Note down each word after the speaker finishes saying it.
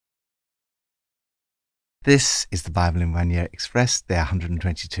This is the Bible in 1 Year Express, day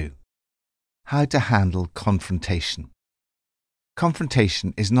 122. How to handle confrontation.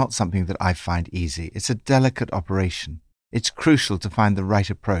 Confrontation is not something that I find easy. It's a delicate operation. It's crucial to find the right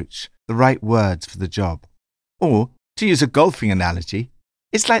approach, the right words for the job. Or, to use a golfing analogy,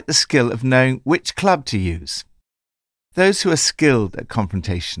 it's like the skill of knowing which club to use. Those who are skilled at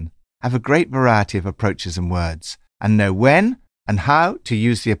confrontation have a great variety of approaches and words, and know when and how to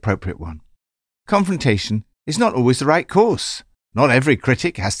use the appropriate one. Confrontation is not always the right course. Not every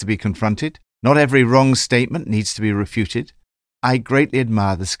critic has to be confronted. Not every wrong statement needs to be refuted. I greatly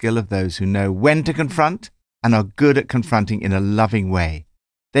admire the skill of those who know when to confront and are good at confronting in a loving way.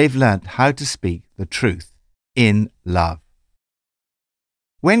 They've learnt how to speak the truth in love.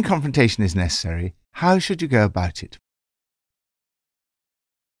 When confrontation is necessary, how should you go about it?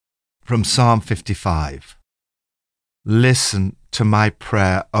 From Psalm 55. Listen to my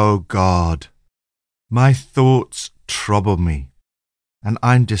prayer, O God. My thoughts trouble me, and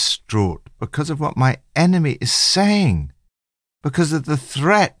I'm distraught because of what my enemy is saying, because of the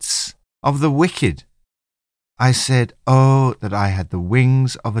threats of the wicked. I said, oh, that I had the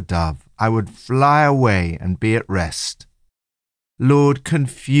wings of a dove. I would fly away and be at rest. Lord,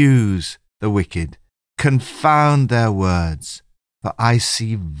 confuse the wicked, confound their words, for I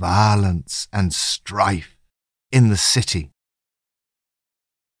see violence and strife in the city.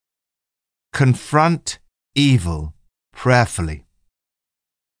 Confront evil prayerfully.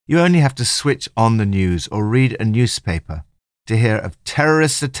 You only have to switch on the news or read a newspaper to hear of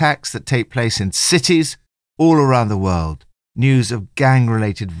terrorist attacks that take place in cities all around the world, news of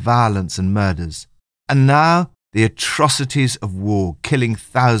gang-related violence and murders, and now the atrocities of war, killing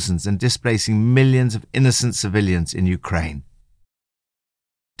thousands and displacing millions of innocent civilians in Ukraine.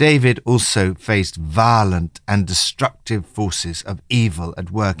 David also faced violent and destructive forces of evil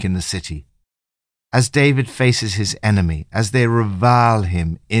at work in the city. As David faces his enemy, as they revile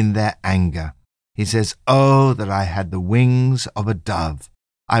him in their anger, he says, oh, that I had the wings of a dove.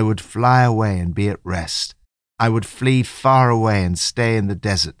 I would fly away and be at rest. I would flee far away and stay in the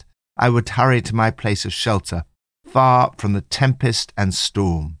desert. I would hurry to my place of shelter, far from the tempest and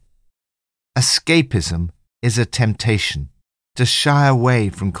storm. Escapism is a temptation, to shy away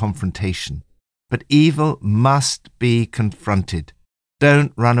from confrontation. But evil must be confronted.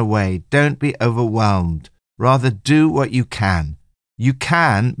 Don't run away. Don't be overwhelmed. Rather, do what you can. You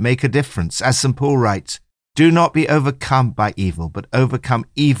can make a difference. As St. Paul writes, do not be overcome by evil, but overcome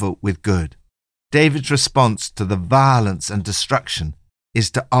evil with good. David's response to the violence and destruction is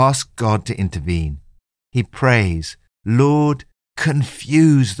to ask God to intervene. He prays, Lord,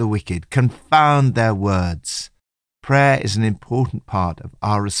 confuse the wicked, confound their words. Prayer is an important part of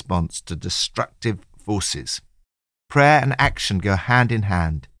our response to destructive forces. Prayer and action go hand in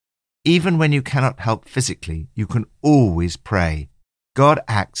hand. Even when you cannot help physically, you can always pray. God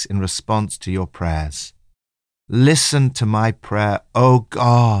acts in response to your prayers. Listen to my prayer, O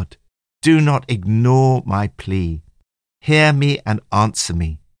God. Do not ignore my plea. Hear me and answer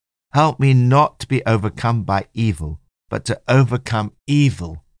me. Help me not to be overcome by evil, but to overcome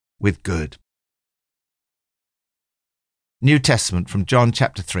evil with good. New Testament from John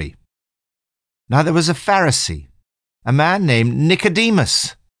chapter 3. Now there was a Pharisee, a man named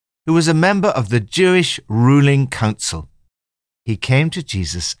Nicodemus, who was a member of the Jewish ruling council. He came to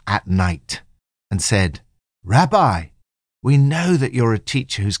Jesus at night and said, Rabbi, we know that you're a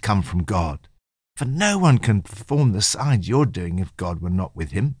teacher who's come from God, for no one can perform the signs you're doing if God were not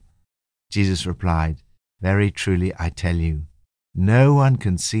with him. Jesus replied, very truly I tell you, no one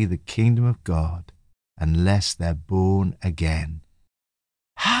can see the kingdom of God unless they're born again.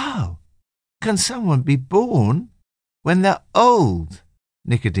 How can someone be born when they're old?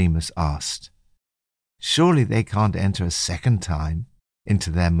 Nicodemus asked. Surely they can't enter a second time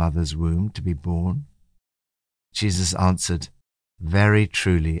into their mother's womb to be born? Jesus answered, very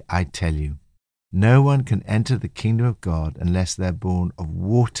truly I tell you, no one can enter the kingdom of God unless they're born of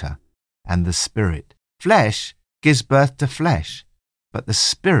water and the Spirit. Flesh gives birth to flesh, but the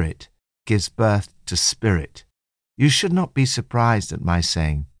Spirit gives birth to spirit. You should not be surprised at my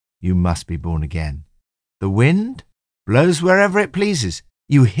saying, you must be born again. The wind blows wherever it pleases.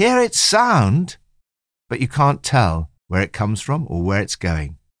 You hear its sound, but you can't tell where it comes from or where it's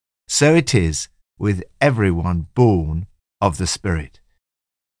going. So it is with everyone born of the Spirit.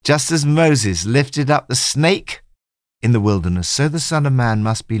 Just as Moses lifted up the snake in the wilderness, so the Son of Man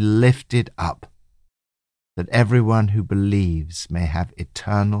must be lifted up, that everyone who believes may have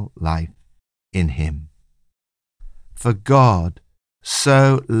eternal life in him. For God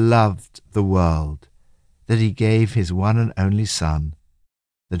so loved the world that he gave his one and only Son,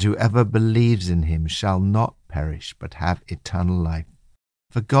 that whoever believes in him shall not perish but have eternal life.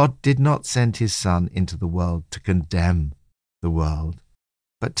 For God did not send his Son into the world to condemn the world,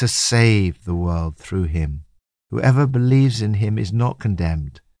 but to save the world through him. Whoever believes in him is not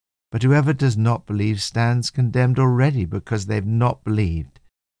condemned, but whoever does not believe stands condemned already, because they've not believed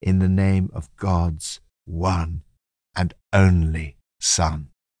in the name of God's one and only Son.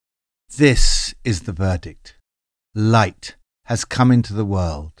 This is the verdict. Light has come into the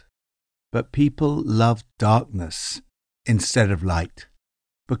world, but people loved darkness instead of light,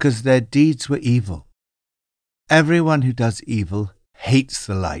 because their deeds were evil. Everyone who does evil hates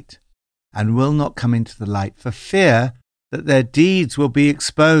the light and will not come into the light for fear that their deeds will be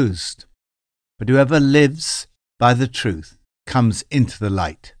exposed. But whoever lives by the truth comes into the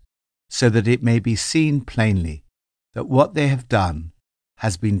light, so that it may be seen plainly that what they have done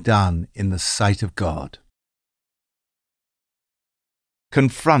has been done in the sight of God.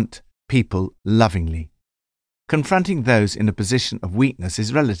 Confront people lovingly. Confronting those in a position of weakness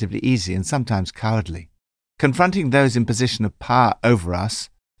is relatively easy and sometimes cowardly. Confronting those in position of power over us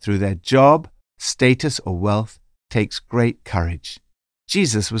through their job, status, or wealth takes great courage.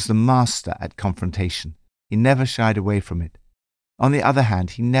 Jesus was the master at confrontation. He never shied away from it. On the other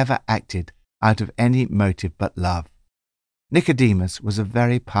hand, he never acted out of any motive but love. Nicodemus was a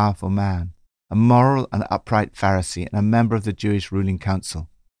very powerful man, a moral and upright Pharisee and a member of the Jewish ruling council.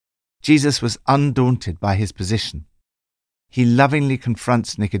 Jesus was undaunted by his position. He lovingly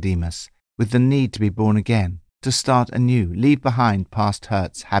confronts Nicodemus with the need to be born again, to start anew, leave behind past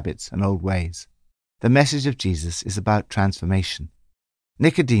hurts, habits, and old ways. The message of Jesus is about transformation.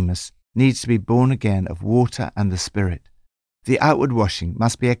 Nicodemus needs to be born again of water and the Spirit. The outward washing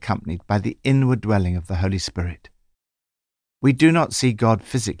must be accompanied by the inward dwelling of the Holy Spirit. We do not see God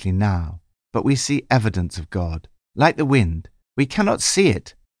physically now, but we see evidence of God. Like the wind, we cannot see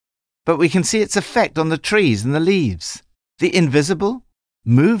it, but we can see its effect on the trees and the leaves. The invisible,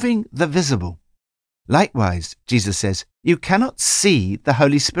 moving the visible. Likewise, Jesus says, you cannot see the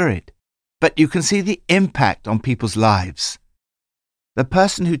Holy Spirit, but you can see the impact on people's lives. The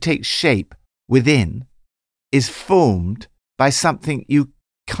person who takes shape within is formed by something you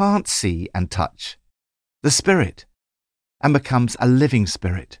can't see and touch, the Spirit, and becomes a living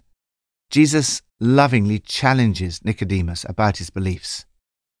spirit. Jesus lovingly challenges Nicodemus about his beliefs.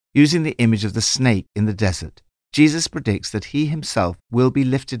 Using the image of the snake in the desert, Jesus predicts that he himself will be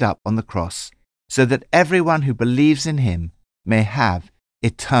lifted up on the cross so that everyone who believes in him may have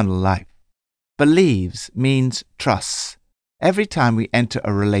eternal life. Believes means trusts. Every time we enter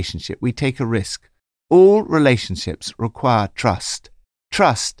a relationship, we take a risk. All relationships require trust.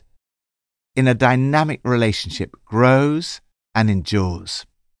 Trust in a dynamic relationship grows and endures.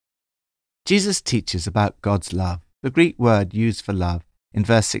 Jesus teaches about God's love. The Greek word used for love in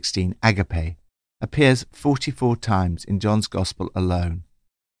verse 16, agape, appears 44 times in John's Gospel alone.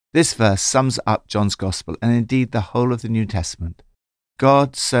 This verse sums up John's Gospel and indeed the whole of the New Testament.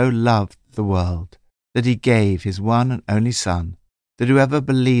 God so loved the world that he gave his one and only Son, that whoever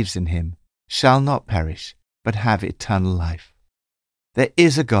believes in him shall not perish, but have eternal life. There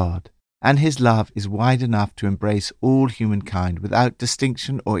is a God, and his love is wide enough to embrace all humankind without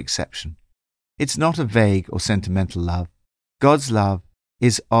distinction or exception. It's not a vague or sentimental love. God's love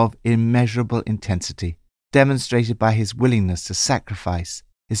is of immeasurable intensity, demonstrated by his willingness to sacrifice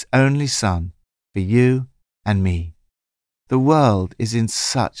his only Son for you and me. The world is in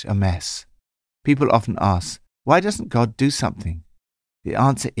such a mess. People often ask, why doesn't God do something? The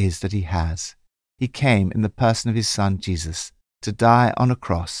answer is that he has. He came in the person of his Son Jesus to die on a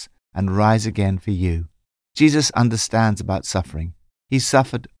cross and rise again for you. Jesus understands about suffering. He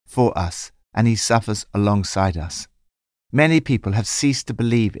suffered for us, and he suffers alongside us. Many people have ceased to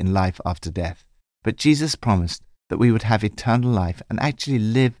believe in life after death, but Jesus promised that we would have eternal life and actually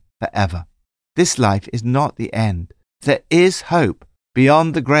live forever. This life is not the end. There is hope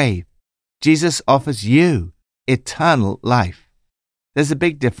beyond the grave. Jesus offers you eternal life. There's a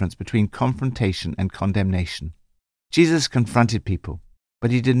big difference between confrontation and condemnation. Jesus confronted people,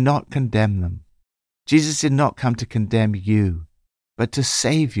 but he did not condemn them. Jesus did not come to condemn you, but to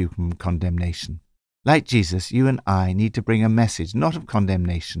save you from condemnation. Like Jesus, you and I need to bring a message not of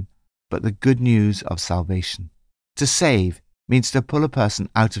condemnation, but the good news of salvation. To save means to pull a person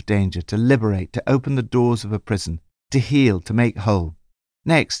out of danger, to liberate, to open the doors of a prison, to heal, to make whole.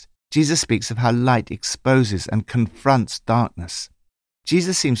 Next, Jesus speaks of how light exposes and confronts darkness.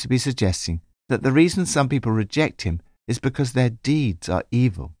 Jesus seems to be suggesting that the reason some people reject him is because their deeds are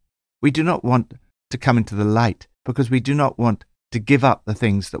evil. We do not want to come into the light because we do not want to give up the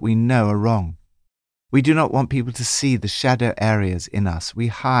things that we know are wrong. We do not want people to see the shadow areas in us. We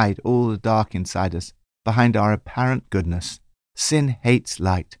hide all the dark inside us behind our apparent goodness. Sin hates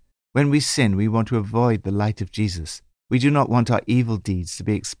light. When we sin, we want to avoid the light of Jesus. We do not want our evil deeds to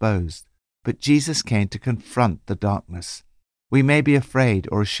be exposed. But Jesus came to confront the darkness. We may be afraid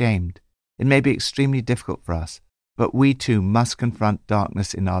or ashamed. It may be extremely difficult for us, but we too must confront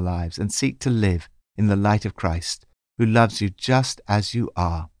darkness in our lives and seek to live in the light of Christ, who loves you just as you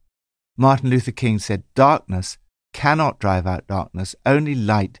are. Martin Luther King said, "Darkness cannot drive out darkness. Only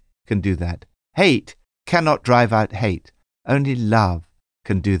light can do that. Hate cannot drive out hate. Only love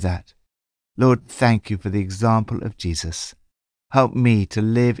can do that." Lord, thank you for the example of Jesus. Help me to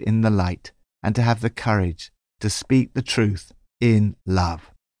live in the light and to have the courage to speak the truth in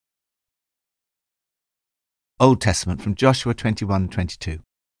love. Old Testament from Joshua 21:22.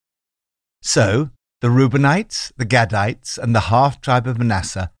 So the Reubenites, the Gadites, and the half-tribe of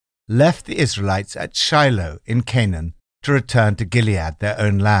Manasseh left the Israelites at Shiloh in Canaan to return to Gilead, their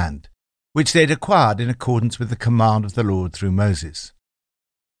own land, which they had acquired in accordance with the command of the Lord through Moses.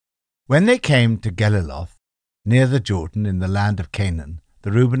 When they came to Geliloth, near the Jordan in the land of Canaan,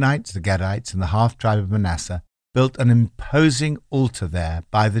 the Reubenites, the Gadites, and the half-tribe of Manasseh built an imposing altar there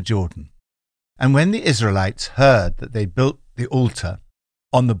by the Jordan. And when the Israelites heard that they built the altar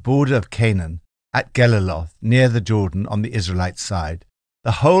on the border of Canaan at Geliloth, near the Jordan on the Israelite side,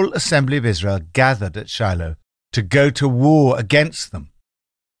 the whole assembly of Israel gathered at Shiloh to go to war against them.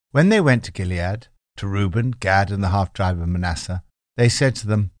 When they went to Gilead, to Reuben, Gad, and the half-tribe of Manasseh, they said to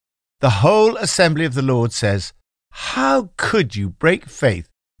them, "The whole assembly of the Lord says, how could you break faith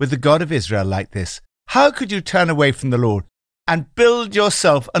with the God of Israel like this? How could you turn away from the Lord and build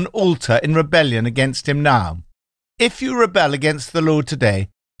yourself an altar in rebellion against him now? If you rebel against the Lord today,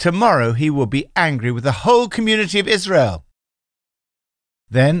 tomorrow he will be angry with the whole community of Israel."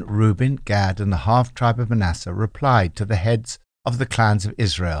 Then Reuben, Gad, and the half-tribe of Manasseh replied to the heads of the clans of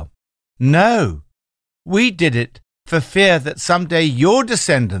Israel, "No, we did it for fear that someday your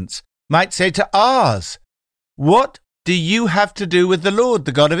descendants might say to ours, 'What do you have to do with the Lord,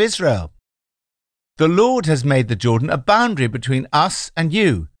 the God of Israel?' The Lord has made the Jordan a boundary between us and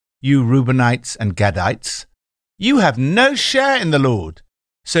you Reubenites and Gadites. You have no share in the Lord,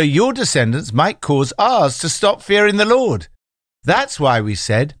 so your descendants might cause ours to stop fearing the Lord. That's why we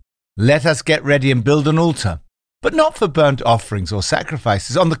said, 'Let us get ready and build an altar,' but not for burnt offerings or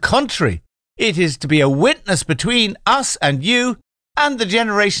sacrifices. On the contrary, it is to be a witness between us and you and the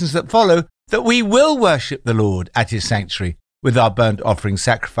generations that follow that we will worship the Lord at his sanctuary with our burnt offerings,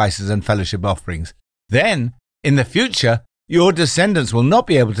 sacrifices, and fellowship offerings. Then, in the future, your descendants will not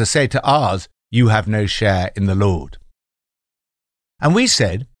be able to say to ours, 'You have no share in the Lord.'" And we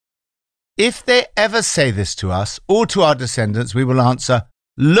said, "If they ever say this to us or to our descendants, we will answer,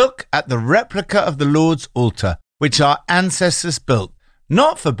 'Look at the replica of the Lord's altar, which our ancestors built,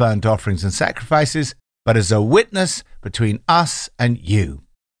 not for burnt offerings and sacrifices, but as a witness between us and you.'"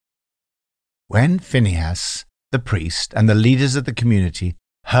 When Phinehas, the priest, and the leaders of the community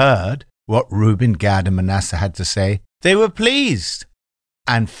heard what Reuben, Gad, and Manasseh had to say, they were pleased.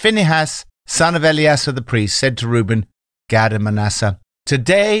 And Phinehas, son of Eleazar the priest, said to Reuben, Gad, and Manasseh,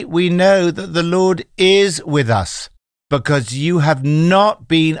 "Today we know that the Lord is with us, because you have not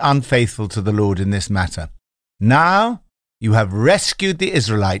been unfaithful to the Lord in this matter. Now you have rescued the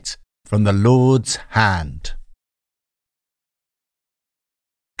Israelites from the Lord's hand."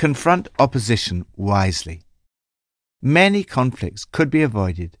 Confront opposition wisely. Many conflicts could be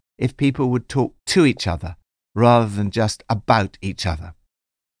avoided if people would talk to each other rather than just about each other.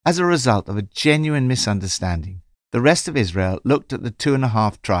 As a result of a genuine misunderstanding, the rest of Israel looked at the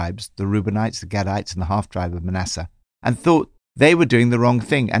 2.5 tribes, the Reubenites, the Gadites, and the half-tribe of Manasseh, and thought they were doing the wrong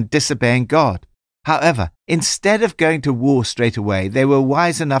thing and disobeying God. However, instead of going to war straight away, they were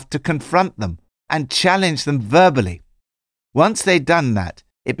wise enough to confront them and challenge them verbally. Once they'd done that,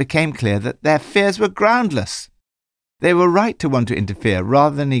 it became clear that their fears were groundless. They were right to want to interfere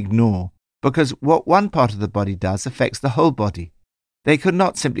rather than ignore, because what one part of the body does affects the whole body. They could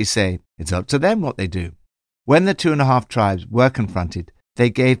not simply say, "It's up to them what they do." When the 2.5 tribes were confronted, they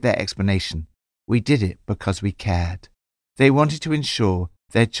gave their explanation. "We did it because we cared." They wanted to ensure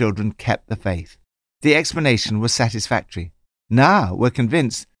their children kept the faith. The explanation was satisfactory. "Now we're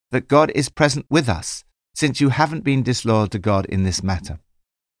convinced that God is present with us, since you haven't been disloyal to God in this matter."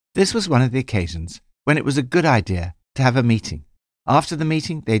 This was one of the occasions when it was a good idea to have a meeting. After the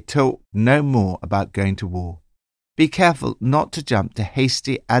meeting, they talked no more about going to war. Be careful not to jump to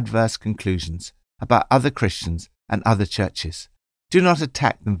hasty, adverse conclusions about other Christians and other churches. Do not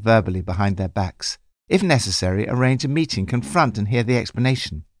attack them verbally behind their backs. If necessary, arrange a meeting, confront and hear the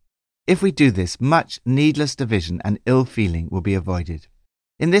explanation. If we do this, much needless division and ill feeling will be avoided.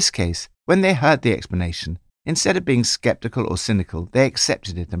 In this case, when they heard the explanation, instead of being skeptical or cynical, they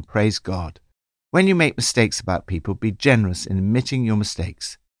accepted it and praised God. When you make mistakes about people, be generous in admitting your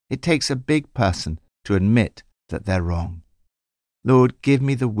mistakes. It takes a big person to admit that they're wrong. Lord, give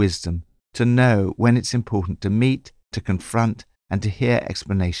me the wisdom to know when it's important to meet, to confront, and to hear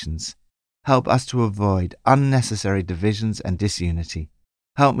explanations. Help us to avoid unnecessary divisions and disunity.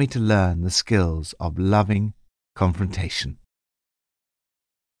 Help me to learn the skills of loving confrontation.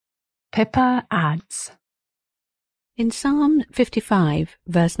 Pippa adds. In Psalm 55,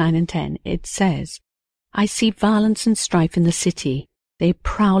 verse 9 and 10, it says, I see violence and strife in the city. They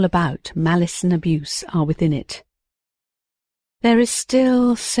prowl about, malice and abuse are within it. There is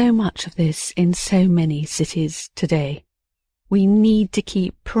still so much of this in so many cities today. We need to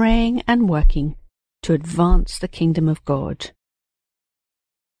keep praying and working to advance the kingdom of God.